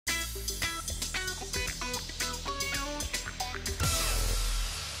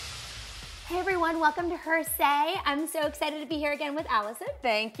Hey everyone, welcome to Her Say. I'm so excited to be here again with Alison.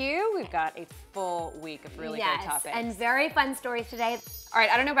 Thank you. We've got a full week of really good topics. And very fun stories today. All right,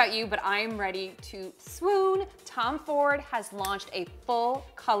 I don't know about you, but I'm ready to swoon. Tom Ford has launched a full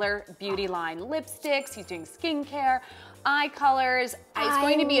color beauty line. Lipsticks, he's doing skincare, eye colors. It's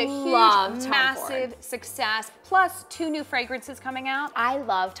going to be a huge, massive success. Plus 2 new fragrances coming out. I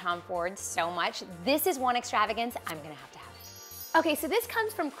love Tom Ford so much. This is one extravagance I'm gonna have to have. Okay, so this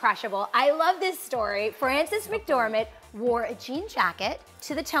comes from Crushable. I love this story. Frances McDormand wore a jean jacket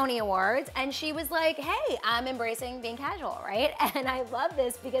to the Tony Awards, and she was like, hey, I'm embracing being casual, right? And I love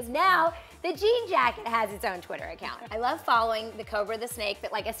this because now the jean jacket has its own Twitter account. I love following the Cobra the Snake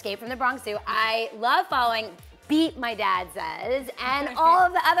that like escaped from the Bronx Zoo. I love following Beat My Dad Says and all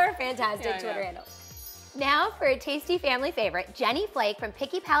of the other fantastic Twitter handles. Now for a tasty family favorite, Jenny Flake from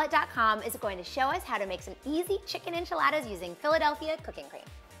PickyPalette.com is going to show us how to make some easy chicken enchiladas using Philadelphia cooking cream.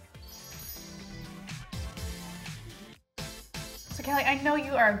 So Kelly, I know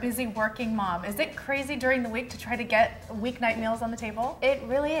you are a busy working mom. Is it crazy during the week to try to get weeknight meals on the table? It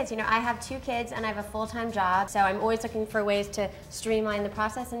really is. You know, I have 2 kids and I have a full-time job, so I'm always looking for ways to streamline the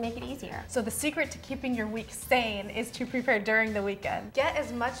process and make it easier. So the secret to keeping your week sane is to prepare during the weekend. Get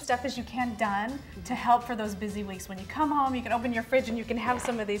as much stuff as you can done to help for those busy weeks. When you come home, you can open your fridge and you can have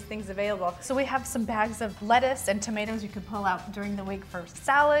some of these things available. So we have some bags of lettuce and tomatoes you can pull out during the week for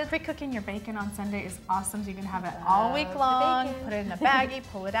salad. Pre-cooking your bacon on Sunday is awesome, so you can have it all week long. Put it in a baggie,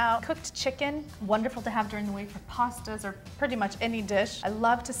 pull it out. Cooked chicken, wonderful to have during the week for pastas or pretty much any dish. I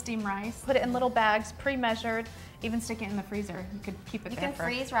love to steam rice. Put it in little bags, pre-measured, even stick it in the freezer. You could keep it there. You can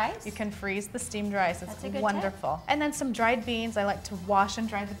freeze rice? You can freeze the steamed rice. It's That's a good wonderful. Tip. And then some dried beans. I like to wash and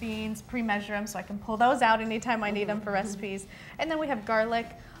dry the beans, pre-measure them so I can pull those out anytime I need them for recipes. And then we have garlic,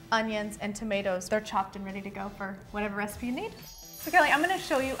 onions, and tomatoes. They're chopped and ready to go for whatever recipe you need. So Kelly, I'm gonna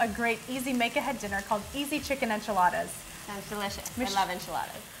show you a great easy make-ahead dinner called Easy Chicken Enchiladas. Sounds delicious. I love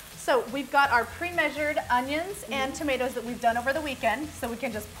enchiladas. So we've got our pre-measured onions and tomatoes that we've done over the weekend, so we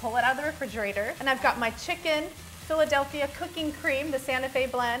can just pull it out of the refrigerator. And I've got my chicken Philadelphia cooking cream, the Santa Fe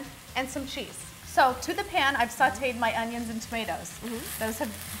blend, and some cheese. So to the pan, I've sauteed my onions and tomatoes. Those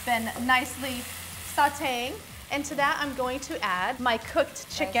have been nicely sauteing. And to that, I'm going to add my cooked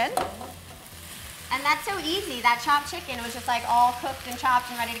chicken. And that's so easy. That chopped chicken was just like all cooked and chopped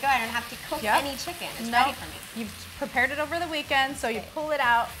and ready to go. I don't have to cook any chicken. It's ready for me. You've prepared it over the weekend, so you pull it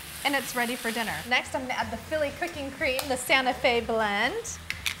out and it's ready for dinner. Next, I'm gonna add the Philly cooking cream, the Santa Fe blend.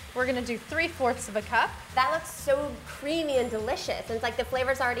 We're gonna do 3/4 of a cup. That looks so creamy and delicious. And it's like the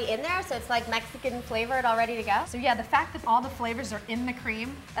flavor's already in there, so it's like Mexican flavored all ready to go. So yeah, the fact that all the flavors are in the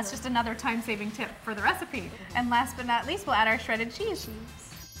cream, that's just another time-saving tip for the recipe. And last but not least, we'll add our shredded cheese.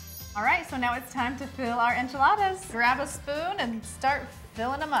 All right, so now it's time to fill our enchiladas. Grab a spoon and start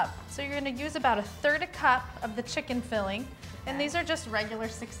filling them up. So you're gonna use about 1/3 cup of the chicken filling. And these are just regular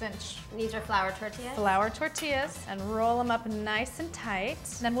 6-inch These are flour tortillas? flour tortillas, and roll them up nice and tight.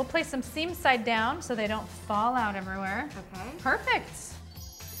 And then we'll place them seam side down so they don't fall out everywhere. Okay. Perfect.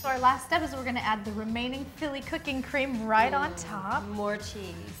 So our last step is we're gonna add the remaining Philly cooking cream right on top. More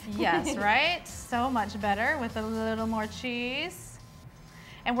cheese. Yes, right? So much better with a little more cheese.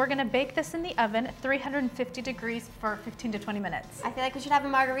 And we're gonna bake this in the oven at 350 degrees for 15 to 20 minutes. I feel like we should have a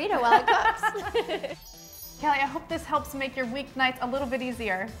margarita while it cooks. Kelly, I hope this helps make your weeknights a little bit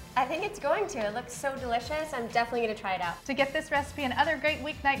easier. I think it's going to. It looks so delicious. I'm definitely gonna try it out. To get this recipe and other great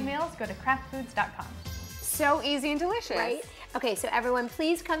weeknight meals, go to craftfoods.com. So easy and delicious. Right? Okay, so everyone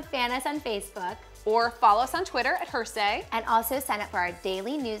please come fan us on Facebook. Or follow us on Twitter at HerSay. And also sign up for our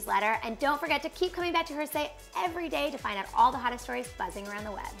daily newsletter. And don't forget to keep coming back to Her Say every day to find out all the hottest stories buzzing around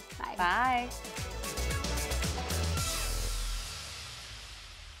the web. Bye. Bye.